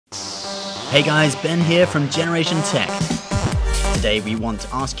Hey guys, Ben here from Generation Tech. Today we want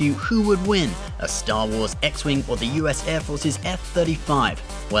to ask you who would win, a Star Wars X-Wing or the US Air Force's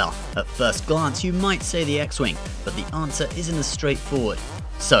F-35? Well, at first glance you might say the X-Wing, but the answer isn't as straightforward.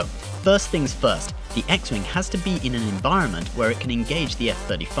 So, first things first, the X-Wing has to be in an environment where it can engage the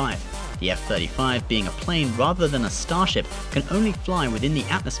F-35. The F-35, being a plane rather than a starship, can only fly within the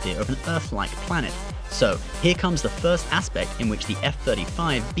atmosphere of an Earth-like planet. So, here comes the first aspect in which the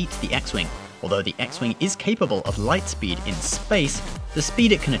F-35 beats the X-Wing. Although the X-Wing is capable of light speed in space, the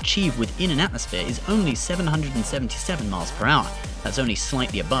speed it can achieve within an atmosphere is only 777 miles per hour. That's only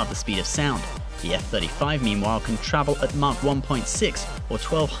slightly above the speed of sound. The F-35 meanwhile can travel at Mach 1.6 or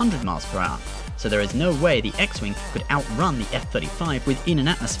 1200 miles per hour. So there is no way the X-Wing could outrun the F-35 within an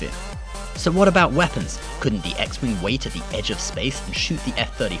atmosphere. So what about weapons? Couldn't the X-Wing wait at the edge of space and shoot the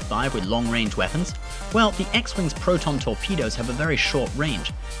F-35 with long-range weapons? Well, the X-Wing's proton torpedoes have a very short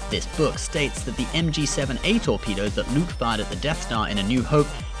range. This book states that the MG-7A torpedoes that Luke fired at the Death Star in A New Hope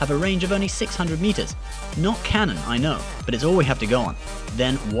have a range of only 600 meters. Not canon, I know, but it's all we have to go on.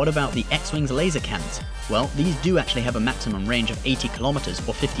 Then what about the X-Wing's laser cannons? Well, these do actually have a maximum range of 80 kilometers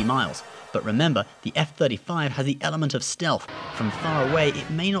or 50 miles. But remember, the F-35 has the element of stealth. From far away, it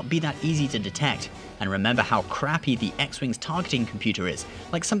may not be that easy to detect. And remember how crappy the X-Wing's targeting computer is,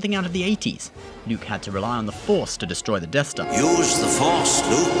 like something out of the 80s. Luke had to rely on the Force to destroy the Death Star. Use the Force,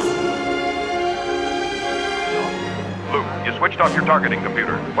 Luke. Luke, you switched off your targeting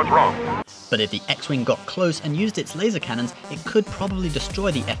computer. What's wrong? But if the X-Wing got close and used its laser cannons, it could probably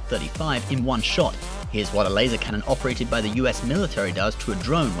destroy the F-35 in one shot. Here's what a laser cannon operated by the US military does to a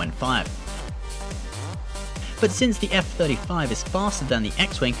drone when fired. But since the F-35 is faster than the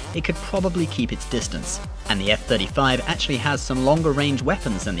X-Wing, it could probably keep its distance. And the F-35 actually has some longer range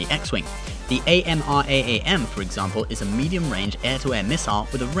weapons than the X-Wing. The AMRAAM, for example, is a medium-range air-to-air missile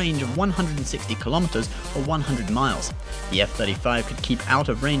with a range of 160 kilometers or 100 miles. The F-35 could keep out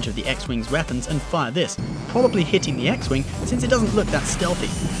of range of the X-Wing's weapons and fire this, probably hitting the X-Wing since it doesn't look that stealthy.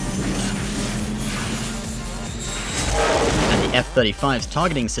 The F-35's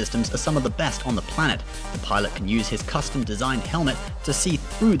targeting systems are some of the best on the planet. The pilot can use his custom-designed helmet to see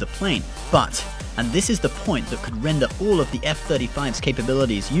through the plane. But, and this is the point that could render all of the F-35's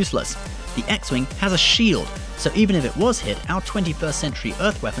capabilities useless, the X-Wing has a shield, so even if it was hit, our 21st century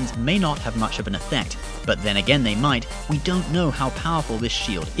Earth weapons may not have much of an effect. But then again they might. We don't know how powerful this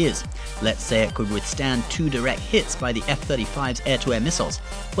shield is. Let's say it could withstand 2 direct hits by the F-35's air-to-air missiles.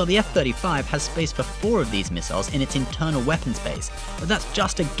 Well, the F-35 has space for 4 of these missiles in its internal weapons base, but that's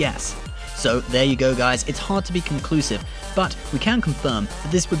just a guess. So there you go guys, it's hard to be conclusive, but we can confirm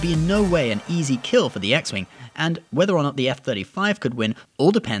that this would be in no way an easy kill for the X-Wing, and whether or not the F-35 could win all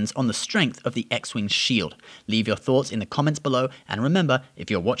depends on the strength of the X-Wing's shield. Leave your thoughts in the comments below, and remember,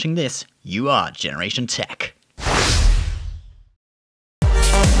 if you're watching this, you are Generation Tech.